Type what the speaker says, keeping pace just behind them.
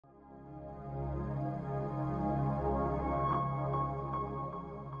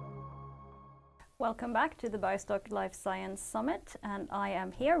Welcome back to the BioStock Life Science Summit, and I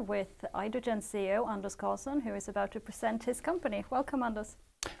am here with Idogen CEO Anders Karlsson, who is about to present his company. Welcome, Anders.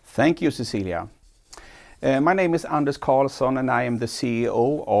 Thank you, Cecilia. My name is Anders Karlsson and I am the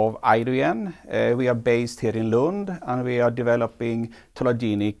CEO of Idogen. We are based here in Lund and we are developing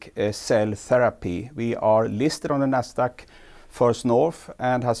tolerogenic cell therapy. We are listed on the Nasdaq First North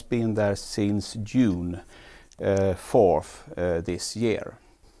and has been there since June 4th this year.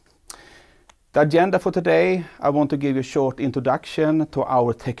 The agenda for today, I want to give you a short introduction to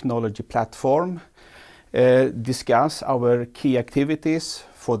our technology platform, discuss our key activities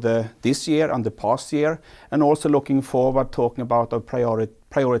for this year and the past year, and also looking forward talking about our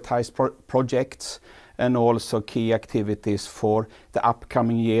prioritized projects and also key activities for the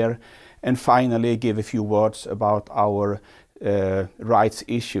upcoming year, and finally give a few words about our rights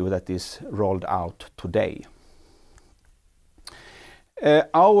issue that is rolled out today.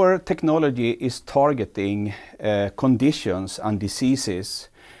 Our technology is targeting conditions and diseases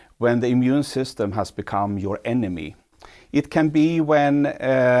when the immune system has become your enemy. It can be when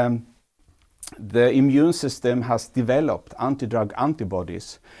the immune system has developed anti-drug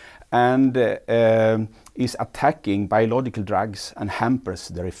antibodies and is attacking biological drugs and hampers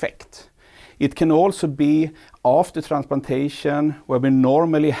their effect. It can also be after transplantation, where we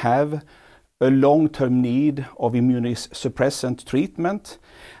normally have a long-term need of immunosuppressant treatment.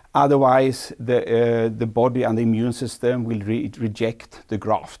 Otherwise, the body and the immune system will reject the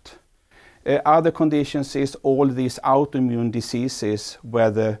graft. Other conditions is all these autoimmune diseases where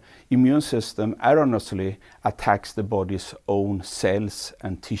the immune system erroneously attacks the body's own cells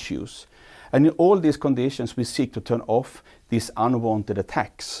and tissues. And in all these conditions, we seek to turn off these unwanted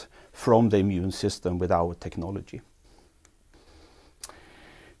attacks from the immune system with our technology.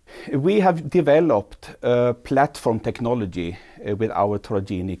 We have developed a platform technology with our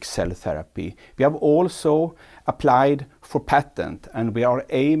tolerogenic cell therapy. We have also applied for patent and we are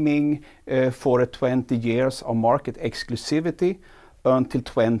aiming for 20 years of market exclusivity until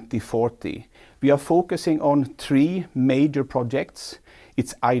 2040. We are focusing on 3 major projects.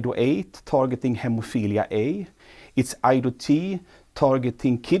 It's IDO8 targeting hemophilia A, it's IDO-T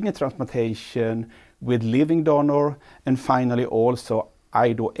targeting kidney transplantation with living donor, and finally also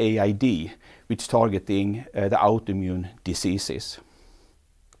IDO-AID, which targeting the autoimmune diseases.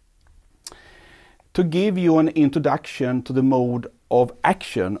 To give you an introduction to the mode of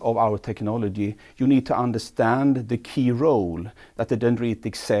action of our technology, you need to understand the key role that the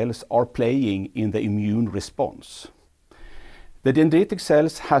dendritic cells are playing in the immune response. The dendritic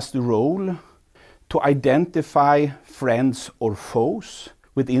cells has the role to identify friends or foes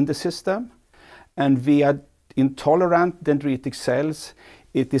within the system, and via intolerant dendritic cells,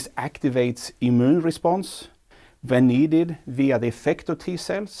 it activates immune response when needed via the effector T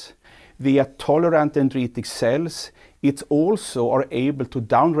cells. Via tolerant dendritic cells, it also are able to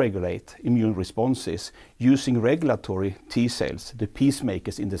downregulate immune responses using regulatory T cells, the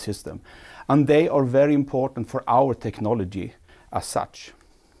peacemakers in the system. And they are very important for our technology as such.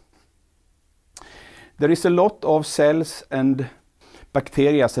 There is a lot of cells and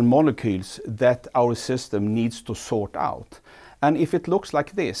bacteria and molecules that our system needs to sort out. And if it looks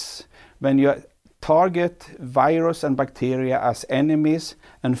like this, when you target virus and bacteria as enemies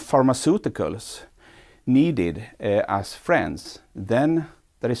and pharmaceuticals needed as friends, then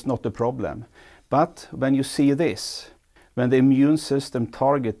there is not a problem. But when you see this, when the immune system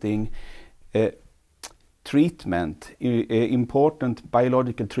targeting treatment, important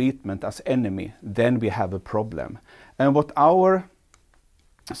biological treatment as enemy, then we have a problem. And what our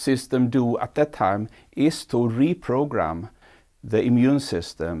system do at that time is to reprogram the immune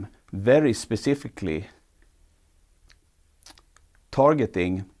system very specifically,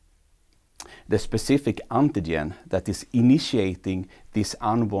 targeting the specific antigen that is initiating this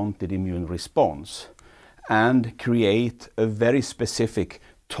unwanted immune response and create a very specific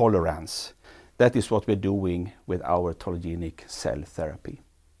tolerance. That is what we're doing with our tolerogenic cell therapy.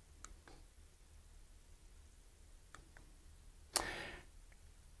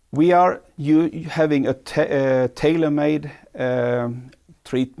 We are having a tailor-made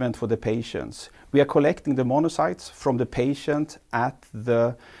treatment for the patients. We are collecting the monocytes from the patient at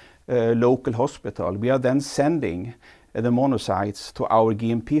the local hospital. We are then sending the monocytes to our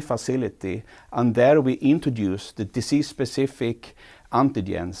GMP facility, and there we introduce the disease-specific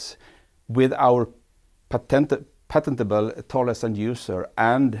antigens with our patentable tolerance inducer,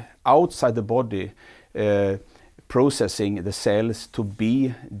 and outside the body processing the cells to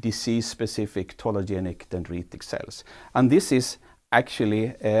be disease-specific tolerogenic dendritic cells. And this is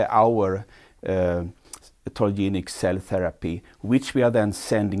actually our tolerogenic cell therapy, which we are then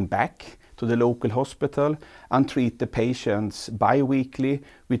sending back to the local hospital and treat the patients bi-weekly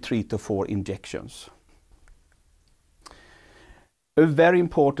with 3 to 4 injections. A very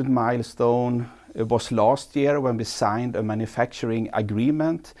important milestone was last year when we signed a manufacturing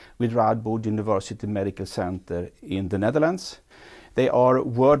agreement with Radboud University Medical Center in the Netherlands. They are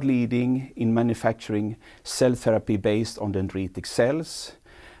world leading in manufacturing cell therapy based on dendritic cells,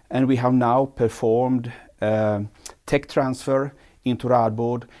 and we have now performed tech transfer into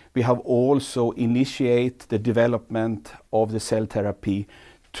Radboud. We have also initiated the development of the cell therapy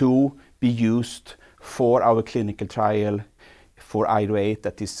to be used for our clinical trial for IDO8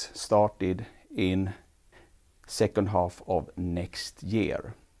 that is started in second half of next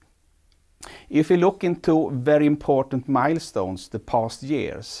year. If we look into very important milestones the past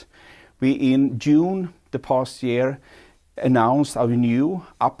years, we in June the past year announced our new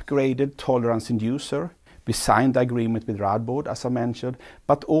upgraded tolerance inducer. We signed the agreement with Radboud, as I mentioned,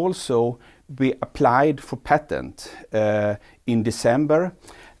 but also we applied for patent in December,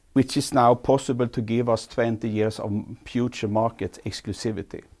 which is now possible to give us 20 years of future market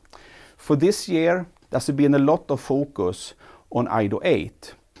exclusivity. For this year, there's been a lot of focus on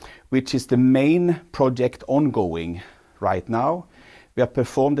IDO8, which is the main project ongoing right now. We have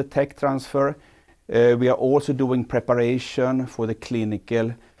performed the tech transfer. We are also doing preparation for the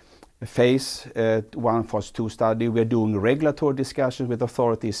clinical phase 1, phase 2 study. We are doing regulatory discussions with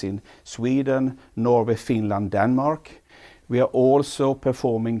authorities in Sweden, Norway, Finland, Denmark. We are also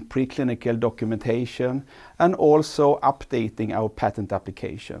performing preclinical documentation and also updating our patent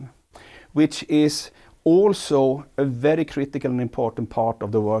application, which is also a very critical and important part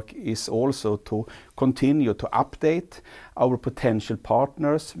of the work is also to continue to update our potential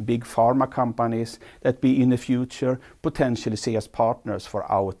partners, big pharma companies that we in the future potentially see as partners for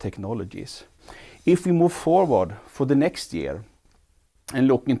our technologies. If we move forward for the next year and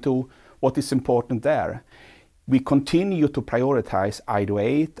look into what is important there, we continue to prioritize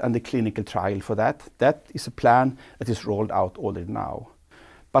IDO8 and the clinical trial for that. That is a plan that is rolled out already now.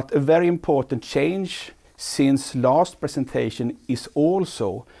 But a very important change since last presentation is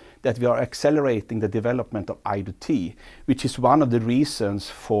also that we are accelerating the development of IDO-T, which is one of the reasons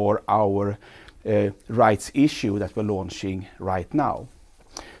for our rights issue that we're launching right now.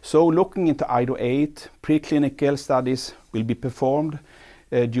 So looking into IDO8, preclinical studies will be performed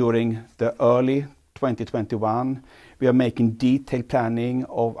during the early 2021. We are making detailed planning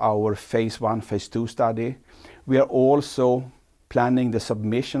of our phase 1, phase 2 study. We are also planning the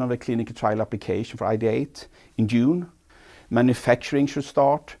submission of a clinical trial application for IDO8 in June. Manufacturing should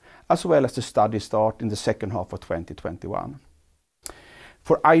start, as well as the study start in the second half of 2021.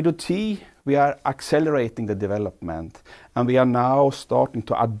 For IDO-T, we are accelerating the development, and we are now starting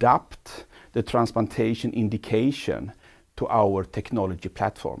to adapt the transplantation indication to our technology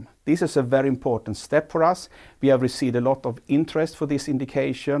platform. This is a very important step for us. We have received a lot of interest for this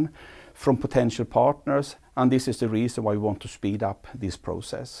indication from potential partners, and this is the reason why we want to speed up this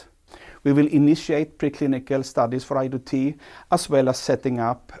process. We will initiate preclinical studies for IDO-T, as well as setting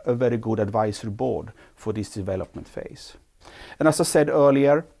up a very good advisory board for this development phase. And as I said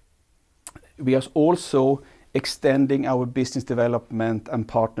earlier, we are also extending our business development and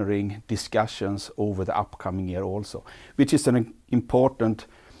partnering discussions over the upcoming year also, which is an important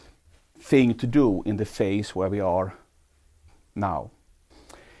thing to do in the phase where we are now.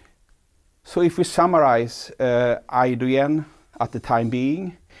 So if we summarize Idogen at the time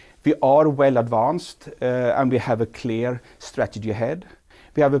being, we are well advanced and we have a clear strategy ahead.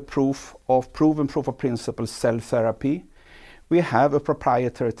 We have a proven proof of principle cell therapy. We have a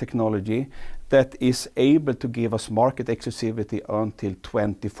proprietary technology that is able to give us market exclusivity until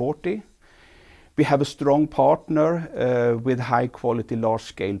 2040. We have a strong partner with high quality, large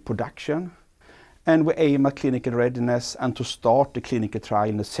scale production. And we aim at clinical readiness and to start the clinical trial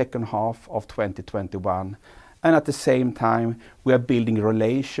in the second half of 2021. And at the same time, we are building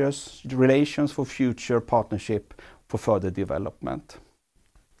relations for future partnership for further development.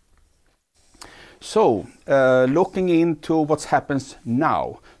 So, looking into what happens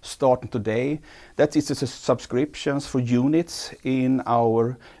now, starting today, that is the subscriptions for units in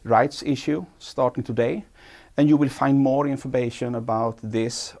our rights issue, starting today. And you will find more information about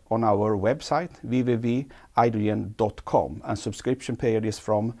this on our website, www.idogen.com. And subscription period is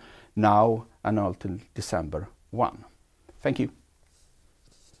from now and until December 1. Thank you.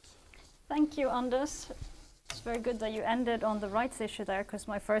 Thank you, Anders. It's very good that you ended on the rights issue there, because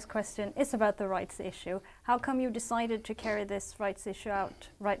my first question is about the rights issue. How come you decided to carry this rights issue out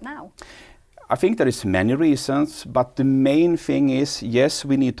right now? I think there is many reasons, but the main thing is, yes,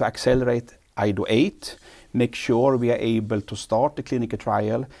 we need to accelerate IDO8. make sure we are able to start the clinical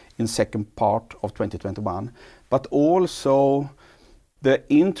trial in second part of 2021. But also the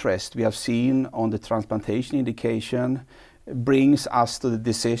interest we have seen on the transplantation indication brings us to the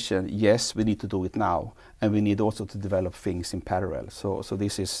decision, yes, we need to do it now, and we need also to develop things in parallel. So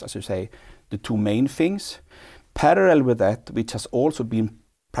this is, as you say, the two main things. Parallel with that, which has also been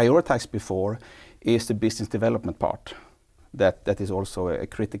prioritized before, is the business development part. That is also a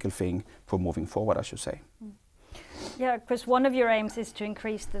critical thing for moving forward, I should say. Yeah, because one of your aims is to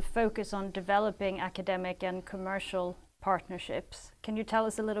increase the focus on developing academic and commercial partnerships. Can you tell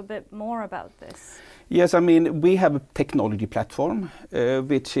us a little bit more about this? Yes, I mean, we have a technology platform,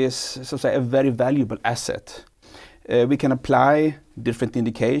 which is, so to say, a very valuable asset. We can apply different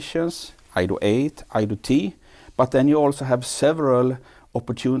indications, IDO8, IDO-T, but then you also have several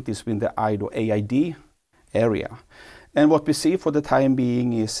opportunities within the IDO-AID area. And what we see for the time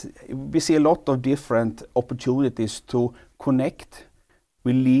being is we see a lot of different opportunities to connect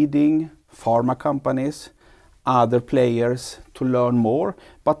with leading pharma companies, other players, to learn more,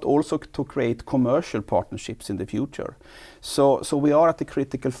 but also to create commercial partnerships in the future. So we are at the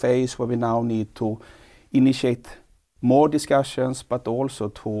critical phase where we now need to initiate more discussions, but also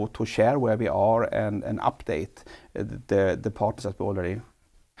to share where we are and update the partners that we already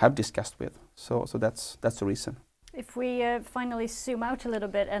have discussed with. So that's the reason. If we finally zoom out a little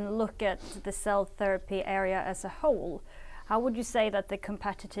bit and look at the cell therapy area as a whole, how would you say that the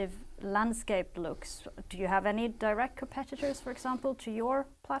competitive landscape looks? Do you have any direct competitors, for example, to your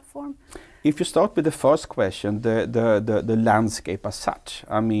platform? If you start with the first question, the landscape as such,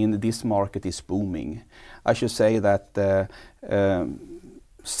 I mean, this market is booming. I should say that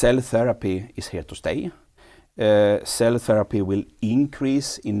cell therapy is here to stay. Cell therapy will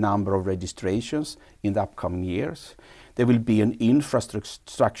increase in number of registrations in the upcoming years. There will be an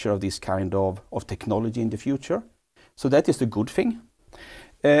infrastructure of this kind of technology in the future. So that is the good thing.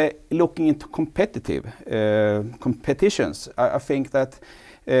 Looking into competitions, I think that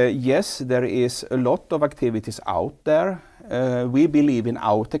yes, there is a lot of activities out there. We believe in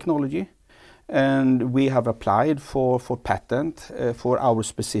our technology, and we have applied for patent for our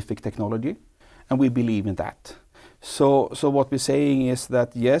specific technology, and we believe in that. So what we're saying is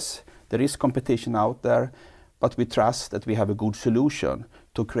that yes, there is competition out there, but we trust that we have a good solution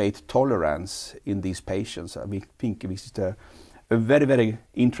to create tolerance in these patients. We think this is a very, very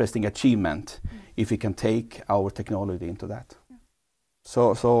interesting achievement if we can take our technology into that. Yeah.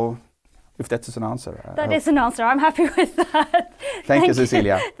 So if that is an answer. That is an answer. I'm happy with that. Thank you,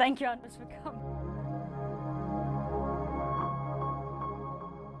 Cecilia. Thank you, Anders, for coming.